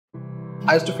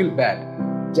I used to feel bad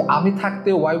যে আমি থাকতে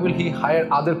why will he hire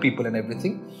other people and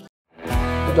everything.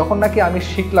 যখন নাকি আমি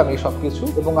শিখলাম এই সব কিছু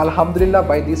এবং আলহামদুলিল্লাহ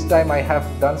by this time I have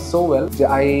done so well যে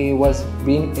I was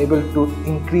being able to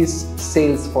increase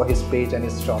sales for his page and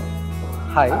his shop.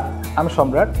 Hi, I'm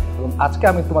সম্রাট এবং আজকে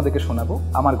আমি তোমাদেরকে শোনাবো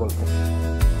আমার গল্প.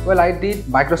 Well, I did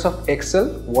Microsoft Excel,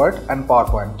 Word and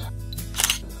PowerPoint.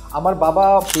 আমার বাবা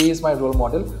he is my role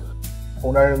model.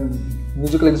 Owner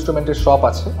musical ইনস্ট্রুমেন্টের shop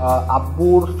আছে।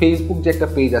 আব্বুর ফেসবুক যে একটা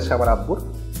পেজ আছে আমার আব্বুর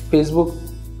ফেসবুক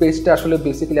পেজটা আসলে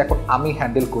বেসিক্যালি এখন আমি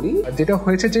হ্যান্ডেল করি। যেটা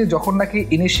হয়েছে যে যখন নাকি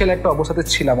ইনিশিয়াল একটা অবস্থাতে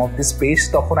ছিলাম অফ দিস পেজ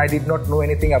তখন I did not know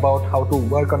anything about how to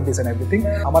work on this and everything.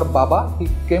 আমার বাবা হি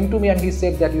came to me and he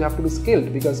said that you have to B skilled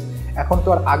because এখন তো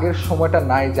আর আগের সময়টা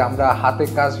নাই যে আমরা হাতে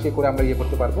কাজ করে আমরা ইয়ে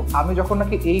করতে পারবো। আমি যখন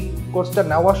নাকি এই কোর্সটা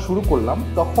নেওয়া শুরু করলাম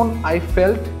তখন আই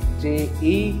ফেল্ট যে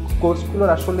এই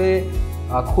কোর্সগুলোর আসলে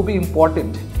খুবই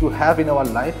important to have in our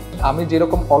life. আমি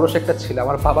যেরকম অলস একটা ছিলাম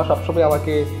আমার বাবা সবসময়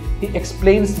আমাকে হি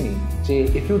এক্সপ্লেইনস মি যে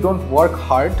if you don't work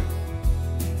hard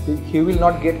you will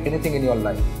not get anything in your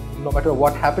life, no matter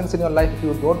what happens in your life if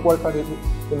you don't work hard you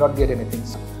will not get anything.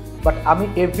 But আমি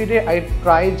everyday I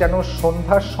try যেন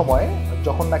সন্ধ্যার সময়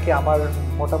যখন নাকি আমার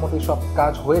মোটামুটি সব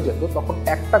কাজ হয়ে যেত তখন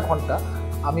একটা ঘন্টা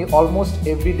আমি অলমোস্ট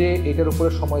এভরিডে এটার উপরে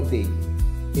সময় দিই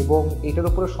এবং এটার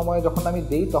উপরে সময় যখন আমি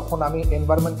দিই তখন আমি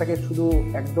এনভায়রনমেন্টটাকে শুধু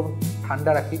একদম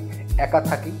ঠান্ডা রাখি, একা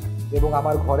থাকি এবং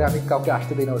আমার ঘরে আমি কাউকে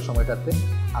আসতে দিই না ওই সময়টাতে।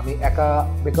 আমি একা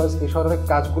বিকজ এই ধরনের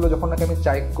কাজগুলো যখন নাকি আমি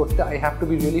চাই করতে I have to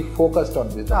be really focused on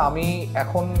this. আমি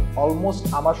এখন অলমোস্ট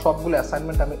আমার সবগুলো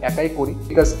অ্যাসাইনমেন্ট আমি একাই করি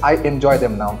because I enjoy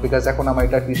them now because এখন আমার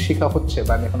এটা কি শেখা হচ্ছে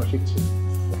বা আমি এখনও শিখছি।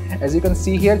 As you can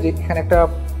see here যে এখানে একটা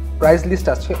প্রাইস লিস্ট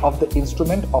আছে of the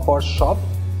instrument of our shop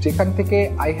যেখান থেকে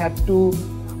I have to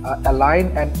align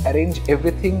and arrange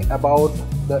everything about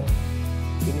the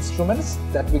instruments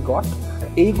that we got.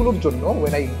 এইগুলোর জন্য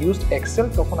when I used Excel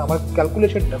তখন আমার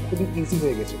ক্যালকুলেশনটা খুবই ইজি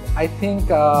হয়ে গেছে। আই থিঙ্ক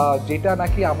যেটা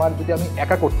নাকি আমার যদি আমি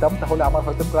একা করতাম তাহলে আমার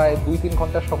হয়তো প্রায় 2-3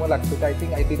 ঘন্টা সময় লাগতো। I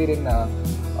think I did it in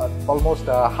almost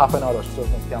half an hour or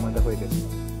মধ্যে আমার এটা হয়ে গেছে।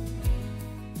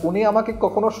 উনি আমাকে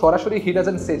কখনো সরাসরি হি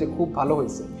ডাজন্ট সে যে খুব ভালো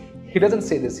হয়েছে, he doesn't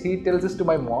say this, he tells this to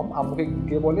my মম। আম্মুকে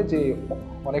গিয়ে বলে যে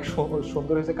অনেক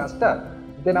সুন্দর হয়েছে কাজটা,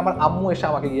 দেন আমার আম্মু এসে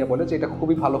আমাকে গিয়ে বলে যে এটা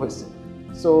খুবই ভালো হয়েছে।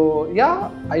 So yeah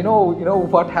I know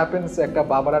what happens, একটা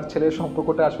বাবার আর ছেলের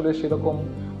সম্পর্কটা আসলে সেরকম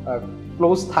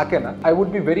ক্লোজ থাকে না। I would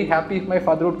be very happy if my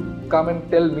father would come and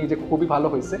tell me যে খুবই ভালো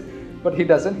হয়েছে, but he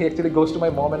doesn't. He actually goes to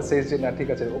my mom and সেজ যে না ঠিক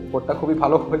আছে ওরটা খুবই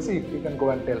ভালো হয়েছে, you can go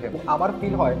and tell হিম। আমার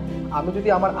ফিল হয় আমি যদি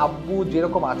আমার আব্বু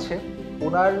যেরকম আছে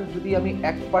ওনার যদি আমি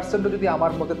 1% যদি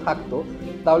আমার মধ্যে থাকতো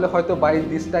তাহলে হয়তো by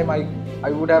this time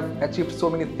I would have achieved so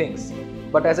many things.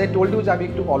 But as I told you যে আমি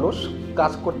একটু অলস,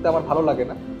 কাজ করতে আমার ভালো লাগে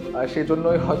না, সেই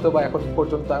জন্যই হয়তো বা এখন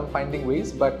পর্যন্ত I am finding wedge.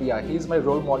 But yeah he is my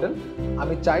role model.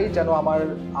 আমি চাই যেন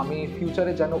আমি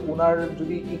ফিউচারে যেন ওনার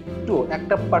যদি একটু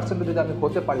 1% যদি আমি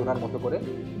হতে পারি ওনার মতো করে,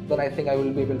 then I think I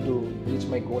will be able to reach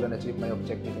my goal and achieve my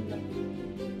objective in life.